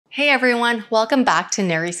Hey everyone, welcome back to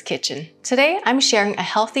Neri's Kitchen. Today I'm sharing a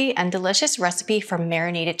healthy and delicious recipe for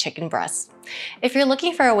marinated chicken breasts. If you're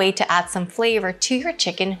looking for a way to add some flavor to your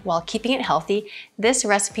chicken while keeping it healthy, this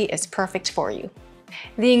recipe is perfect for you.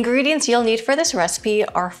 The ingredients you'll need for this recipe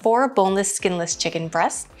are 4 boneless skinless chicken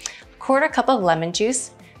breasts, a quarter cup of lemon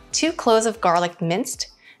juice, 2 cloves of garlic minced,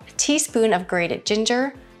 a teaspoon of grated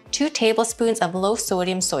ginger, 2 tablespoons of low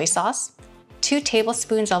sodium soy sauce, 2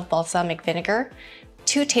 tablespoons of balsamic vinegar,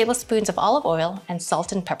 2 tablespoons of olive oil, and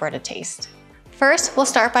salt and pepper to taste. First, we'll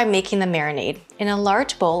start by making the marinade. In a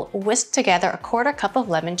large bowl, whisk together a quarter cup of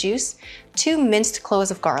lemon juice, 2 minced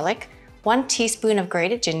cloves of garlic, 1 teaspoon of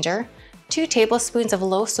grated ginger, 2 tablespoons of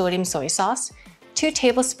low sodium soy sauce, 2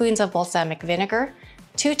 tablespoons of balsamic vinegar,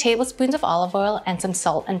 2 tablespoons of olive oil, and some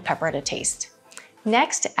salt and pepper to taste.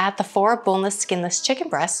 Next, add the 4 boneless skinless chicken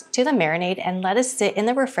breasts to the marinade and let it sit in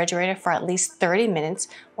the refrigerator for at least 30 minutes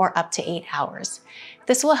or up to 8 hours.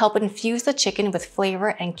 This will help infuse the chicken with flavor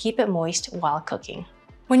and keep it moist while cooking.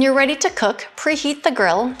 When you're ready to cook, preheat the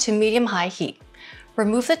grill to medium-high heat.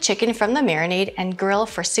 Remove the chicken from the marinade and grill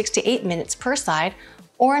for 6 to 8 minutes per side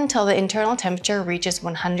or until the internal temperature reaches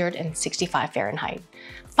 165 Fahrenheit.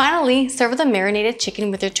 Finally, serve the marinated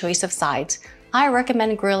chicken with your choice of sides. I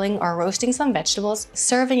recommend grilling or roasting some vegetables,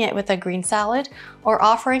 serving it with a green salad, or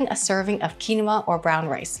offering a serving of quinoa or brown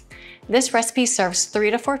rice. This recipe serves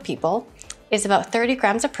 3 to 4 people, is about 30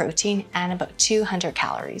 grams of protein, and about 200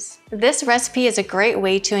 calories. This recipe is a great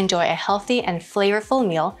way to enjoy a healthy and flavorful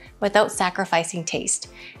meal without sacrificing taste.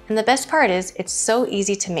 And the best part is, it's so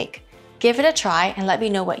easy to make. Give it a try and let me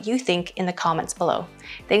know what you think in the comments below.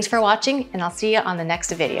 Thanks for watching, and I'll see you on the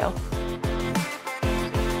next video.